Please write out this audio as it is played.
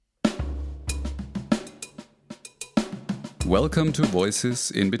Welcome to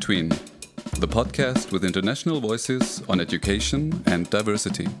Voices in Between, the podcast with international voices on education and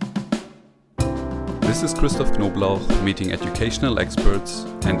diversity. This is Christoph Knoblauch meeting educational experts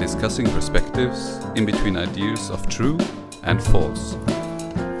and discussing perspectives in between ideas of true and false.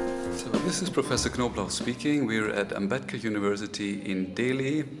 So this is Professor Knoblauch speaking. We're at Ambedkar University in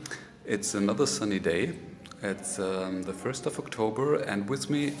Delhi. It's another sunny day. It's the 1st of October, and with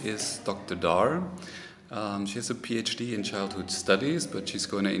me is Dr. Dar. She has a PhD in childhood studies, but she's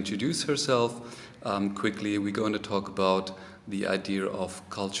going to introduce herself quickly. We're going to talk about the idea of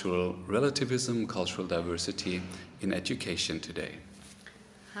cultural relativism, cultural diversity in education today.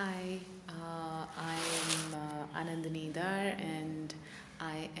 Hi, I am Anandini Dar, and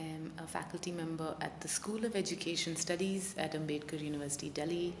I am a faculty member at the School of Education Studies at Ambedkar University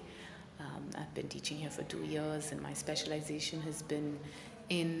Delhi. I've been teaching here for 2 years, and my specialization has been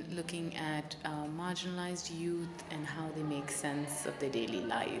in looking at marginalized youth and how they make sense of their daily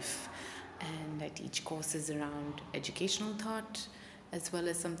life. And I teach courses around educational thought, as well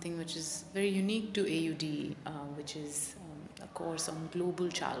as something which is very unique to AUD, which is a course on global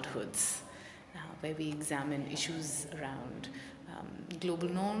childhoods, where we examine issues around global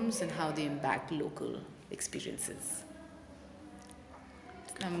norms and how they impact local experiences.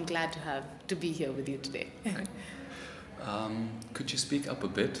 I'm glad to be here with you today. Could you speak up a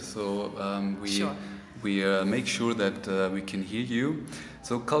bit so Sure. we make sure that we can hear you?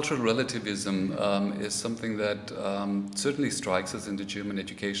 So cultural relativism is something that certainly strikes us in the German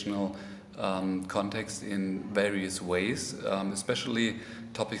educational context in various ways, especially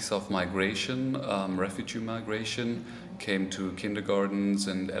topics of migration, refugee migration came to kindergartens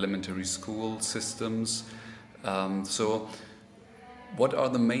and elementary school systems. So what are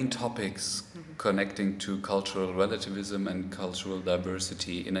the main topics connecting to cultural relativism and cultural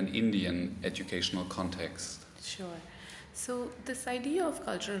diversity in an Indian educational context? Sure. So this idea of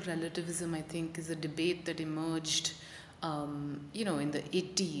cultural relativism, I think, is a debate that emerged, in the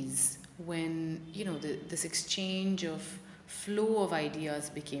 80s when, this exchange of flow of ideas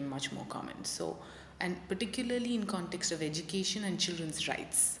became much more common. So, and particularly in context of education and children's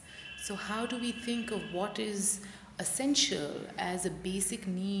rights. So how do we think of what is essential as a basic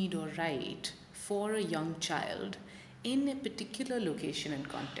need or right for a young child in a particular location and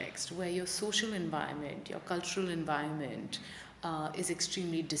context where your social environment, your cultural environment is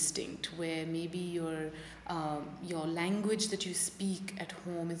extremely distinct, where maybe your language that you speak at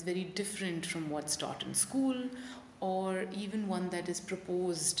home is very different from what's taught in school, or even one that is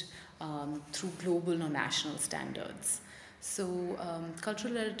proposed through global or national standards. So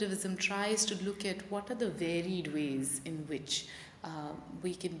cultural relativism tries to look at what are the varied ways in which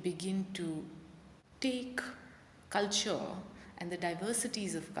we can begin to take culture and the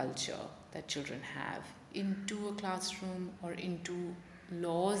diversities of culture that children have into a classroom or into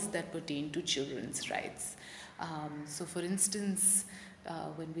laws that pertain to children's rights. So for instance,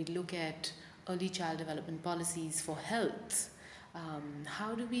 when we look at early child development policies for health,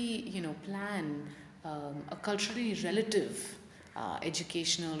 how do we plan a culturally relative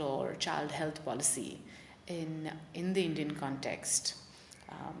educational or child health policy in the Indian context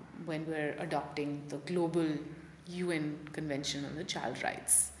when we're adopting the global UN Convention on the Child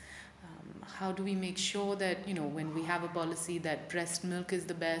Rights? How do we make sure that, when we have a policy that breast milk is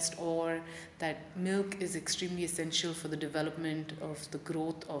the best, or that milk is extremely essential for the development of the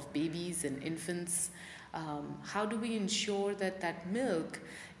growth of babies and infants, how do we ensure that milk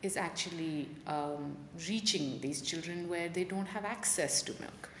is actually reaching these children where they don't have access to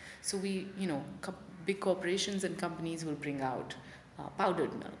milk? So big corporations and companies will bring out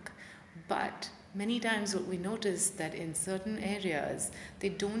powdered milk. But many times what we notice that in certain areas, they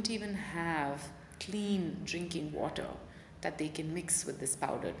don't even have clean drinking water that they can mix with this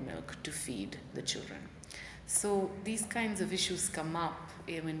powdered milk to feed the children. So these kinds of issues come up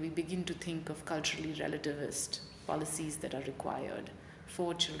when we begin to think of culturally relativist policies that are required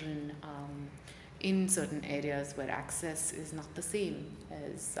for children in certain areas where access is not the same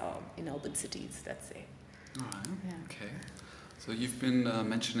as in urban cities, let's say. All right. Yeah. Okay. So you've been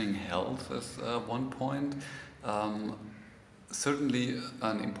mentioning health as one point. Certainly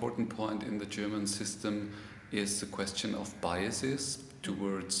an important point in the German system is the question of biases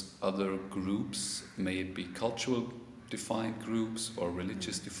towards other groups, may it be cultural defined groups or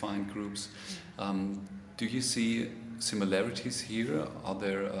religious defined groups. Do you see similarities here? Are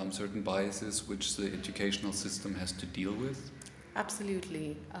there certain biases which the educational system has to deal with?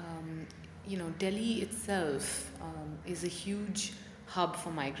 Absolutely. Delhi itself is a huge hub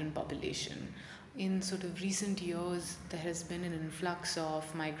for migrant population. In sort of recent years, there has been an influx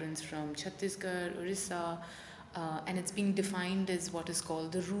of migrants from Chhattisgarh, Orissa, and it's being defined as what is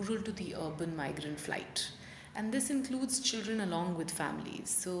called the rural to the urban migrant flight. And this includes children along with families.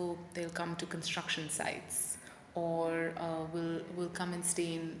 So they'll come to construction sites, or will come and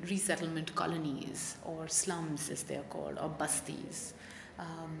stay in resettlement colonies or slums, as they're called, or bastis.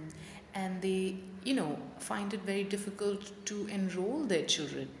 And they, find it very difficult to enroll their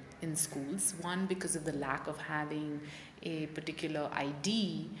children in schools. One, because of the lack of having a particular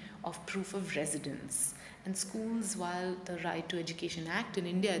ID of proof of residence. And schools, while the Right to Education Act in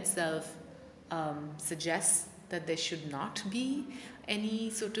India itself suggests that there should not be any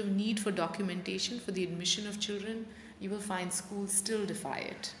sort of need for documentation for the admission of children, you will find schools still defy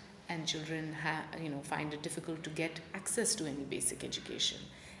it, and children find it difficult to get access to any basic education.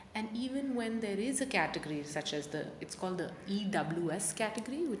 And even when there is a category such as it's called the EWS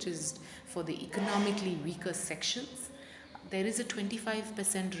category, which is for the economically weaker sections, there is a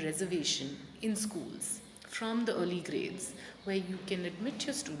 25% reservation in schools from the early grades, where you can admit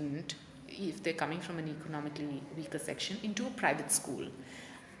your student, if they're coming from an economically weaker section, into a private school.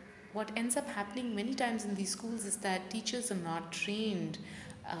 What ends up happening many times in these schools is that teachers are not trained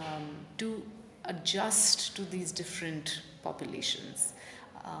to adjust to these different populations.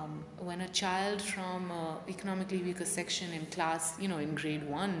 When a child from an economically weaker section in class, in grade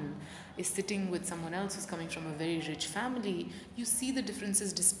 1, is sitting with someone else who's coming from a very rich family, you see the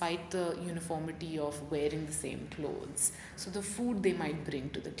differences despite the uniformity of wearing the same clothes. So the food they might bring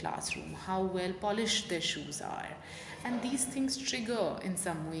to the classroom, how well polished their shoes are. And these things trigger, in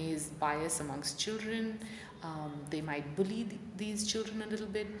some ways, bias amongst children. They might bully these children a little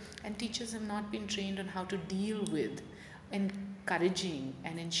bit, and teachers have not been trained on how to deal with encouraging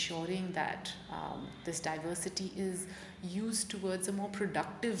and ensuring that this diversity is used towards a more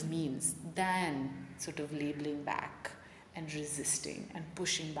productive means than sort of labeling back and resisting and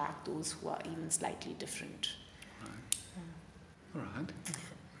pushing back those who are even slightly different. All right.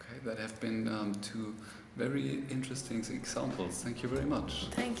 Okay, that have been two very interesting examples. Thank you very much.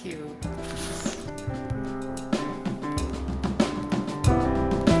 Thank you.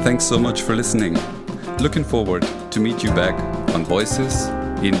 Thanks so much for listening. Looking forward to meet you back on Voices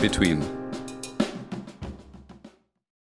in Between.